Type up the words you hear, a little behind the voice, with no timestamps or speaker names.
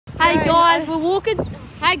Hey guys, we're walking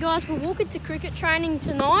to cricket training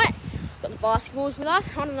tonight. Got the basketballs with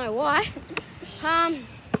us. I don't know why.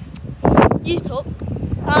 You talk.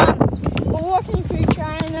 We're walking cricket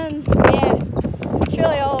training and yeah, it's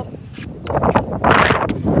really all.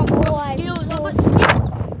 I've got skills.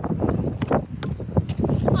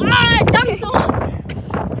 Ah, dunked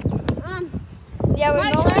on. Yeah,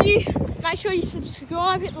 we're Make sure you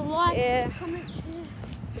subscribe, hit the like, Yeah. comment, share.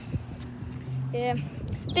 Yeah,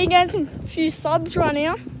 been getting some few subs right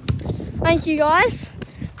now. Thank you guys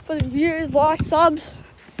for the views, likes, subs.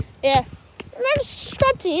 Yeah, remember to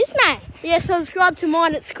subscribe to his, mate. Yeah, subscribe to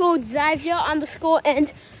mine. It's called Xavier _ it's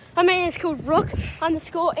called Rook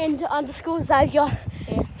 _ Xavier.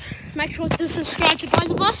 Yeah. Make sure to subscribe to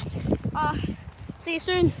both of us. See you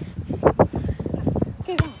soon.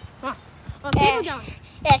 Keep going. Keep it going.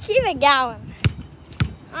 Yeah, keep it going.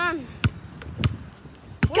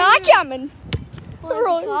 What Car are you doing? coming. Well,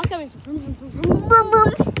 there's a car coming. Brum,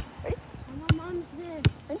 brum. And my mum's there.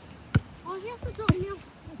 Ready? Oh, you have to drop me off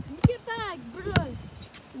a cricket bag, bro.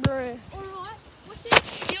 Bro. Alright, what's this?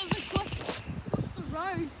 Fields across the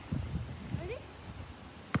road. Ready?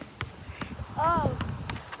 Oh.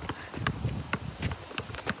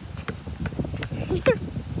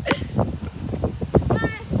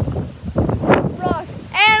 Bro,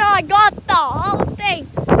 and I got the